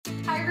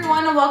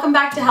everyone, welcome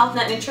back to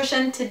HealthNut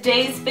Nutrition.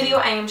 Today's video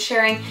I am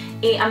sharing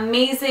an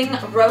amazing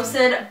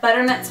roasted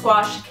butternut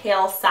squash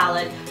kale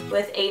salad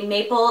with a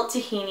maple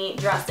tahini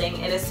dressing.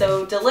 It is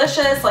so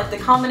delicious, like the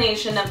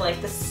combination of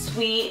like the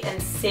sweet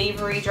and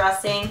savory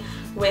dressing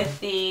with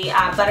the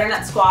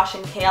butternut squash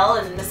and kale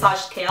and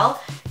massaged kale.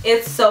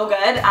 It's so good.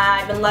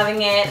 I've been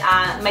loving it.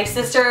 My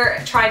sister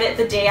tried it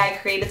the day I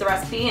created the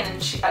recipe, and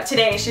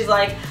today she's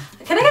like,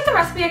 can I get the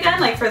recipe again,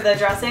 like for the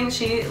dressing?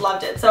 She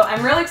loved it. So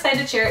I'm really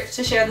excited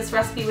to share this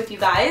recipe with you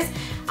guys.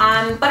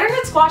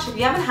 Butternut squash, if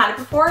you haven't had it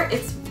before,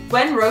 it's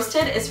when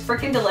roasted is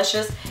freaking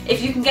delicious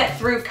if you can get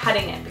through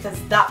cutting it, because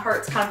that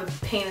part's kind of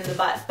a pain in the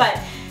butt.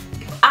 But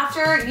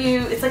after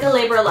it's like a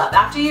labor of love.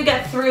 After you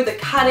get through the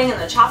cutting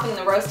and the chopping and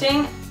the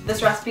roasting,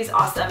 this recipe is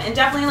awesome. And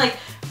definitely like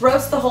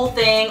roast the whole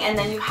thing, and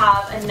then you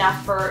have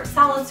enough for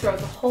salads throughout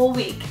the whole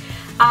week.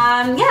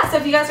 Yeah, so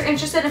if you guys are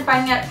interested in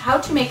finding out how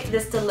to make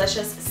this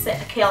delicious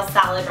kale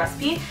salad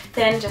recipe,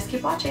 then just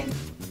keep watching.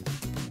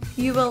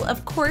 You will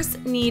of course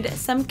need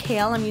some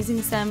kale. I'm using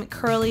some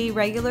curly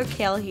regular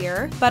kale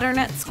here,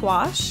 butternut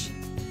squash,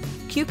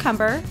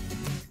 cucumber,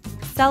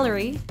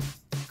 celery,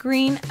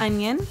 green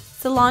onion,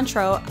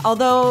 cilantro,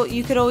 although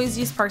you could always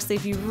use parsley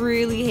if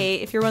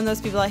you're one of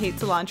those people that hate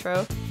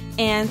cilantro,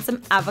 and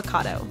some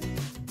avocado.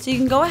 So you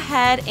can go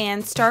ahead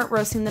and start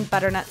roasting the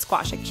butternut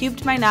squash. I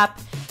cubed mine up,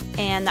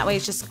 and that way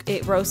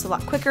it roasts a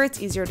lot quicker.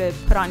 It's easier to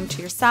put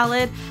onto your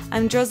salad.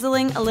 I'm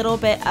drizzling a little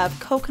bit of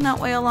coconut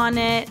oil on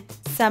it,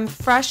 some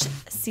fresh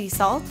sea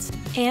salt,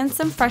 and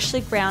some freshly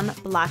ground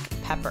black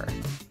pepper.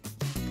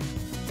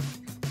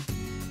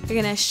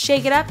 You're gonna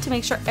shake it up to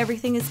make sure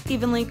everything is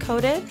evenly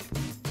coated.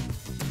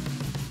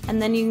 And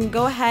then you can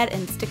go ahead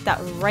and stick that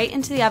right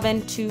into the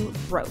oven to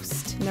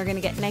roast. And they're gonna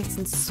get nice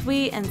and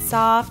sweet and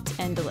soft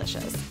and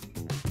delicious.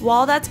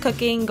 While that's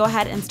cooking, go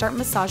ahead and start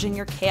massaging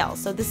your kale.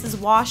 So this is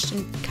washed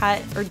and cut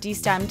or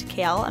destemmed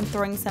kale. I'm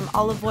throwing some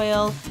olive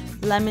oil,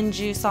 lemon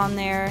juice on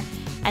there,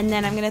 and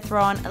then I'm gonna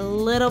throw on a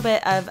little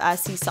bit of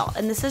sea salt.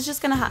 And this is just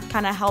gonna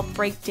kind of help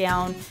break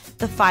down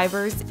the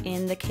fibers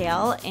in the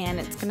kale, and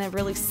it's gonna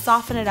really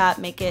soften it up,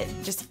 make it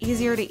just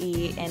easier to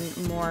eat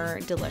and more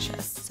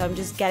delicious. So I'm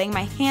just getting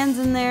my hands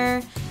in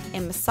there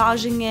and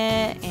massaging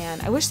it,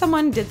 and I wish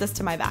someone did this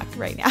to my back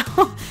right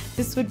now.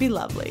 This would be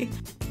lovely.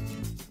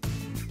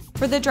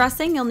 For the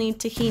dressing, you'll need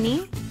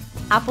tahini,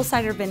 apple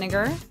cider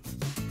vinegar,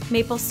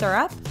 maple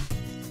syrup,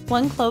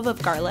 1 clove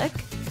of garlic,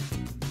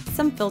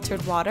 some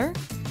filtered water,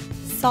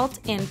 salt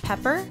and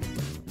pepper,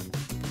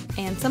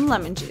 and some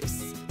lemon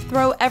juice.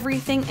 Throw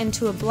everything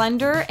into a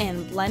blender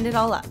and blend it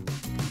all up.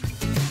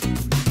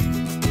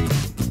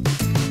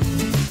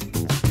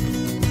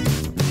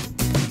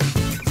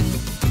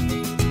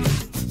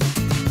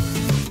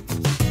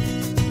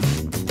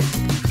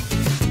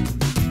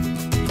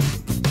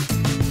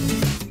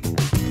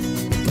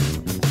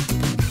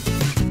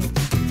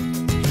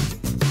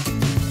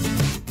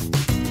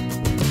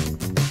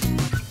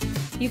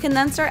 You can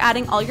then start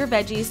adding all your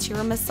veggies to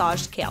your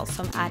massaged kale.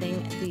 So I'm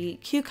adding the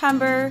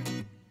cucumber,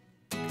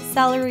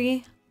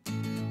 celery,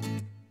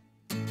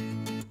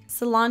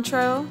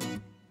 cilantro,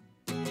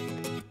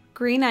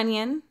 green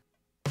onion,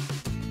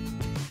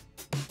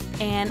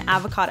 and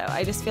avocado.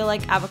 I just feel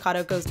like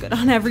avocado goes good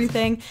on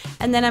everything.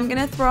 And then I'm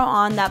gonna throw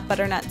on that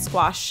butternut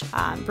squash,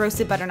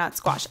 roasted butternut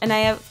squash. And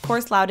I of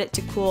course allowed it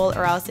to cool,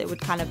 or else it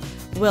would kind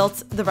of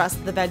wilt the rest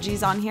of the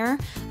veggies on here.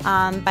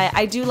 But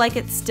I do like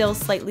it still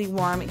slightly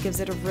warm. It gives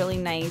it a really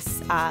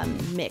nice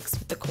mix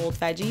with the cold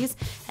veggies.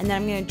 And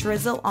then I'm gonna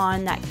drizzle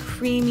on that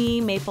creamy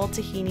maple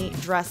tahini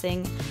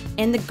dressing.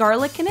 And the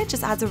garlic in it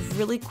just adds a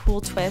really cool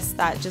twist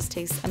that just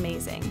tastes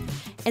amazing.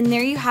 And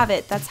there you have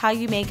it. That's how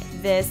you make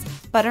this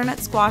butternut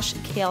squash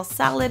kale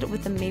salad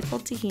with the maple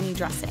tahini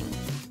dressing.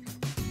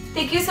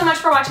 Thank you so much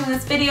for watching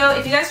this video.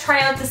 If you guys try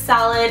out the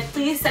salad,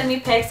 please send me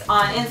pics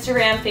on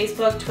Instagram,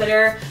 Facebook,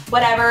 Twitter,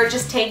 whatever.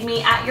 Just tag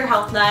me at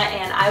urhealthnut,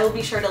 and I will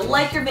be sure to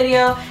like your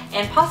video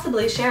and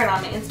possibly share it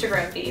on my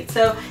Instagram feed.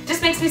 So it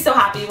just makes me so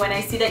happy when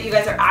I see that you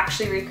guys are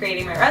actually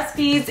recreating my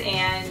recipes,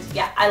 and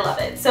yeah, I love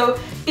it. So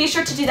be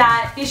sure to do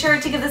that. Be sure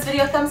to give this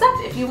video a thumbs up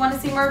if you want to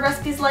see more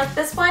recipes like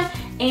this one,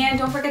 and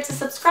don't forget to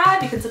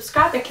subscribe. You can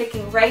subscribe by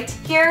clicking right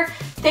here.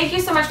 Thank you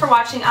so much for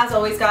watching. As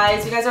always,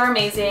 guys, you guys are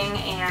amazing,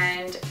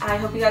 and I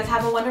hope you guys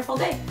have a wonderful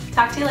day.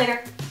 Talk to you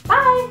later.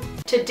 Bye!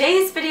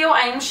 Today's video,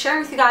 I am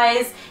sharing with you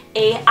guys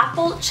a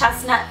apple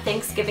chestnut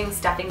Thanksgiving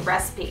stuffing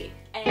recipe.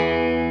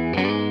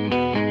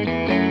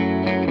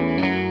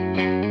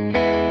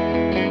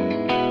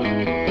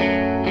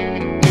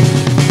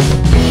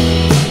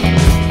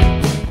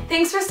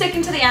 Thanks for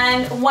sticking to the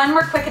end. One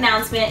more quick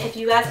announcement. If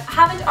you guys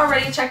haven't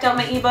already checked out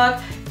my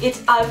ebook,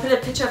 I put a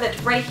picture of it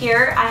right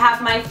here. I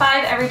have my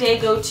 5 everyday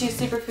go-to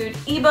superfood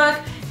ebook.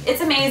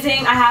 It's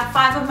amazing. I have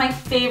 5 of my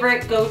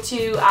favorite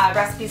go-to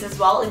recipes as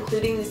well,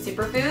 including the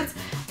superfoods,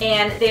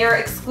 and they are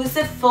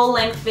exclusive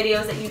full-length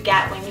videos that you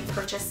get when you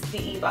purchase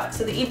the ebook.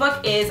 So the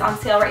ebook is on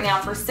sale right now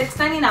for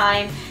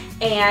 $6.99,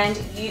 and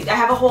I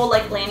have a whole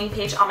like landing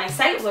page on my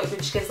site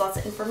which gives lots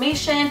of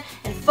information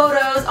and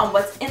photos on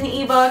what's in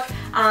the ebook.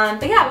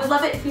 But yeah, I would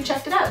love it if you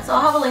checked it out. So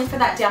I'll have a link for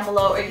that down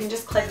below, or you can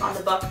just click on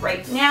the book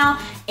right now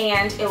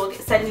and it will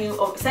send you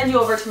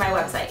over to my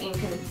website. You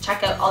can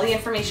check out all the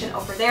information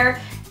over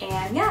there,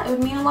 and yeah, it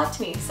would mean a lot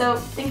to me. So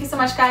thank you so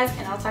much, guys,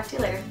 and I'll talk to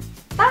you later.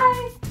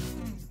 Bye!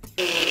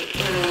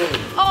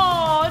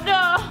 Oh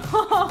no!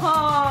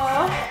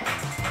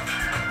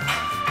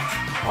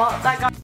 Well, that got